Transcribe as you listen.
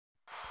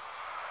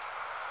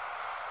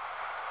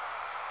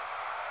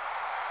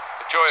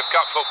joy of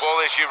cup football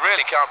is you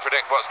really can't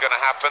predict what's going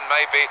to happen.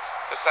 Maybe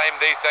the same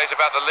these days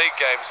about the league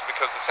games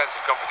because the sense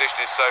of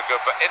competition is so good.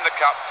 But in the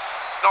cup,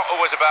 it's not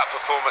always about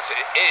performance.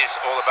 It is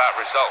all about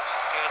result.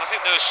 Yeah, and I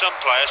think there are some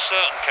players,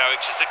 certain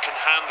characters, that can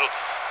handle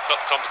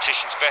cup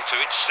competitions better.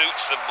 It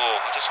suits them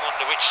more. I just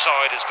wonder which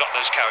side has got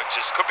those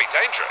characters. Could be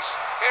dangerous.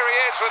 Here he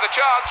is with a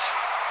chance.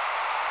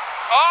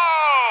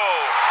 Oh!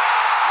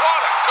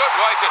 What a good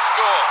way to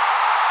score.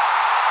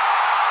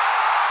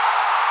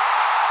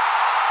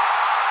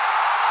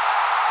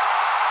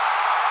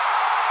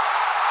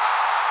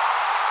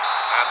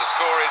 And the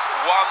score is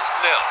 1-0.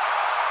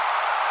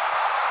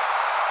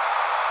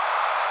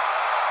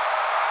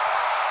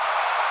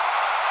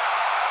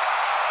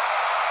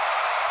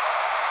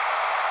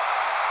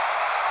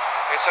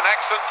 It's an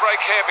excellent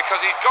break here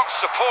because he's got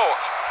support.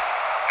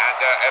 And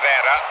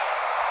Herrera.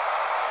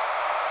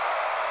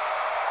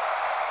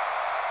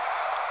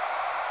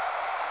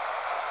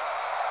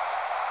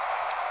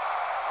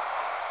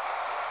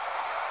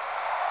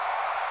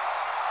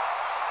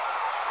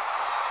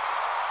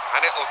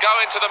 And it'll go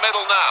into the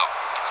middle now.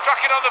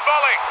 Struck it on the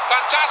volley.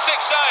 Fantastic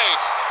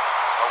save.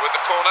 Well, with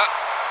the corner,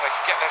 they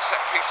could get their set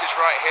pieces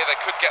right here. They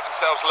could get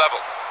themselves level.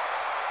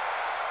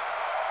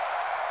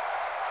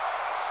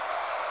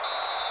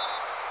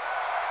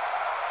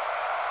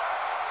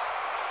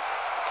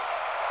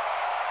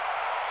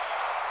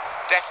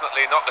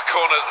 Definitely not the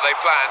corner that they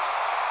planned.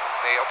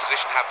 The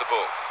opposition had the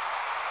ball.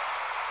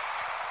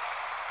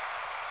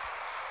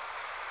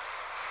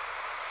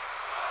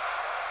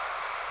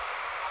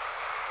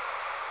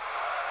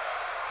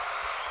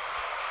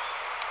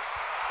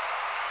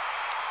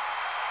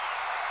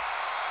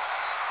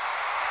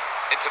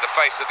 Into the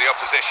face of the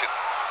opposition.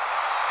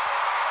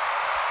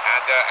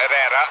 And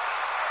Herrera.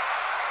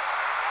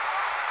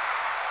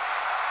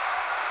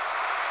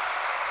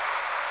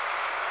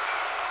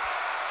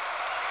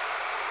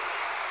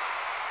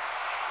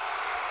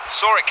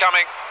 Saw it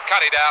coming,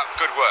 cut it out,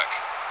 good work.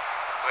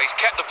 Well, he's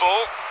kept the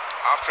ball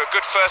after a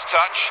good first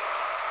touch.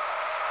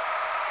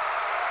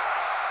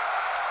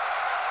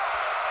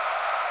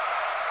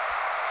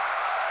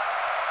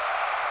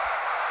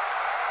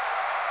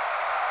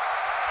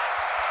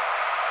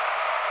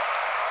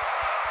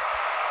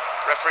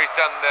 Referee's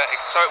done,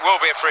 so it will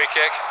be a free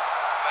kick.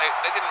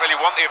 They didn't really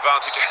want the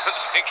advantage, I don't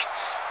think.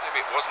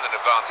 Maybe it wasn't an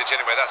advantage.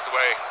 Anyway, that's the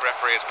way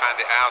referee has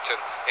panned it out, and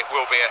it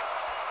will be a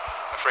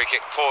free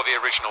kick for the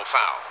original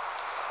foul.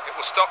 It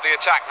will stop the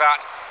attack,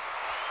 that.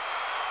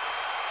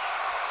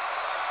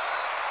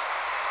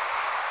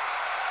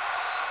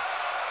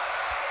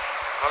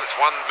 Well, it's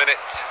 1 minute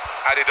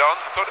added on.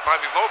 I thought it might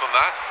be more than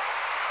that.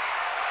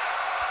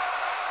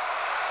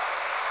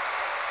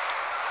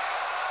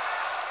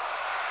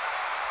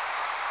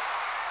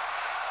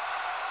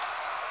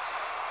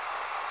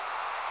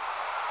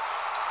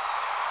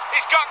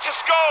 He's got to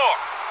score!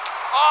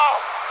 Oh!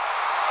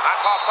 And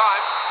that's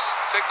half-time.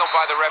 Signalled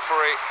by the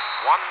referee.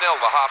 1-0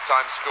 the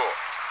half-time score.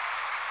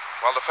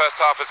 Well, the first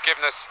half has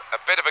given us a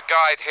bit of a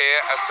guide here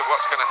as to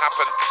what's going to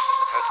happen,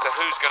 as to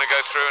who's going to go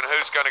through and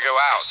who's going to go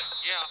out.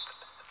 Yeah.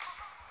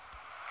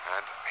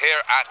 And here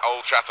at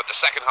Old Trafford, the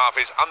second half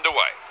is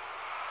underway.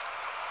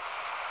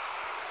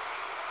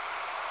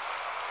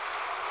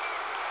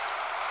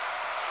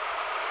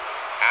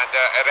 And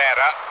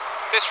Herrera.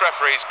 This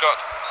referee's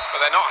got, well,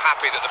 they're not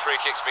happy that the free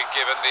kick's been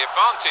given. The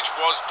advantage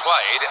was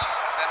played,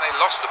 and then they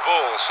lost the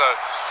ball. So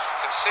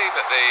you can see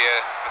that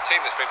the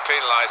team that's been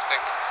penalised think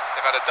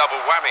they've had a double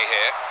whammy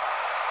here.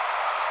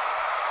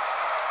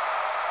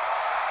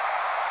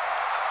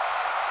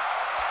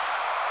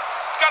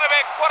 It's got to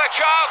be, what a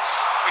chance!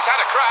 He's had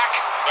a crack.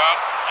 Well,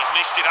 he's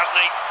missed it, hasn't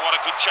he? What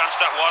a good chance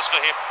that was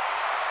for him.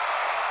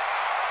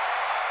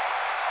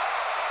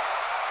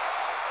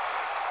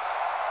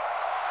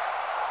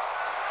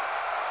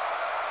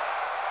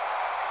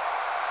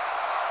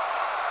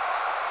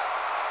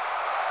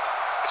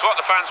 It's what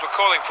the fans were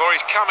calling for.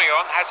 He's coming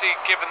on. Has he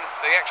given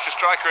the extra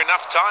striker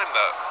enough time,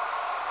 though?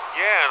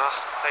 Yeah, and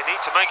they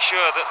need to make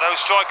sure that those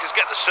strikers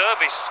get the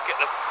service, get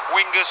the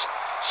wingers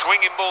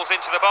swinging balls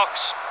into the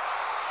box.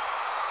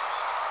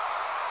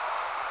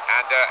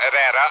 And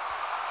Herrera.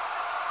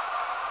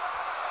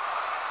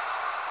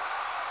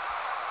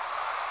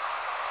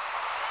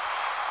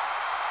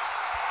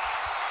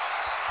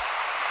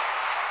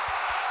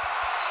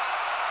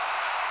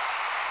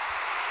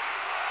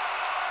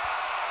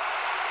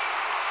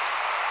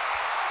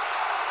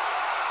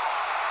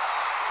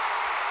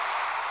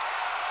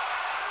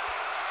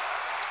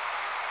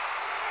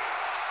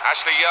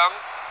 Ashley Young.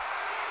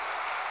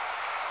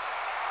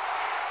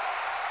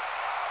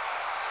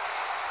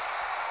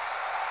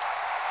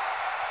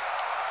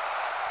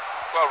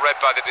 Well read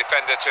by the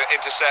defender to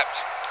intercept.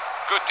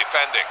 Good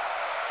defending.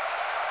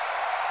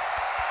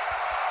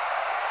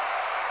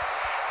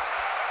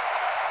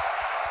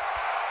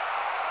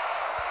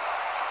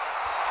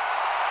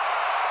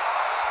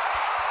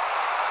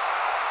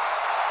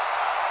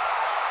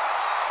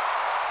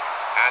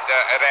 And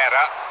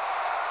Herrera.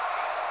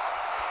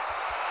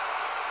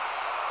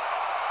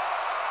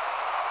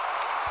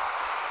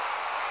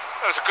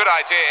 It was a good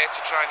idea to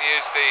try and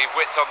use the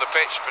width on the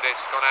pitch, but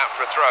it's gone out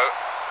for a throw.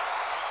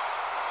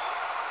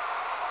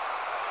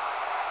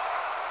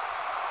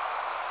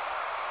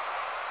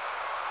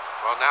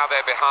 Well, now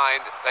they're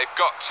behind. They've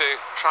got to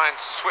try and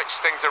switch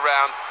things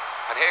around.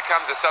 And here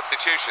comes a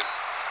substitution.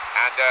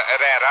 And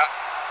Herrera.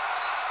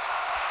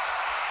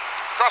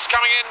 Cross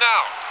coming in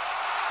now.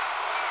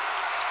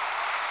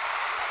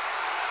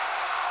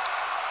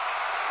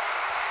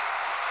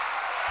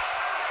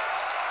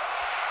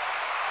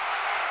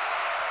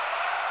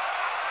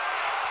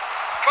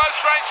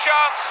 Close range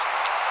chance.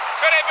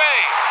 Could it be?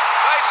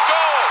 They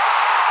stall.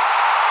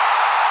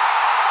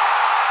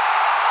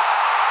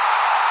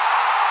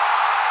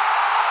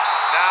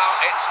 Now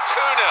it's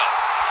 2-0.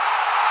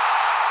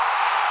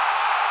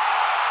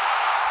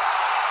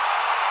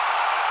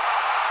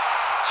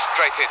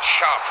 Straight in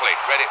sharply.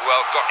 Read it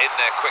well, got in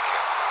there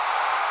quickly.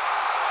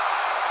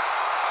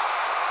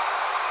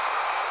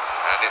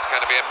 And it's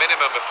going to be a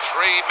minimum of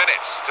 3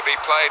 minutes to be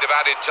played of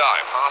added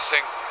time.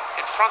 Passing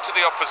in front of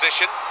the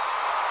opposition.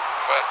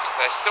 But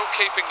they're still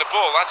keeping the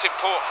ball, that's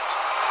important.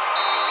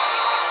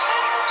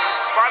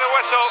 Final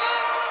whistle.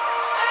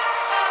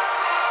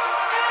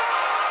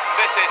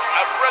 This is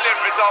a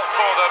brilliant result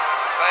for them.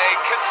 They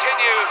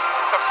continue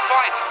to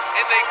fight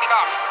in the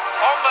cup.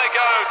 On they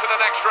go to the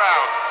next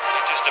round.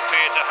 They just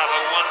appear to have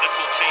a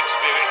wonderful team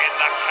spirit in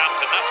that camp,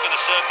 and that's going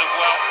to serve them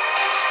well.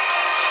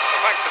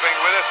 Well, thanks for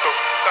being with us for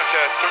such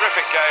a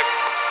terrific game.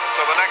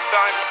 Until the next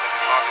time, this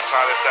is Martin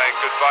Tyler saying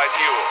goodbye to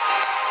you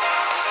all.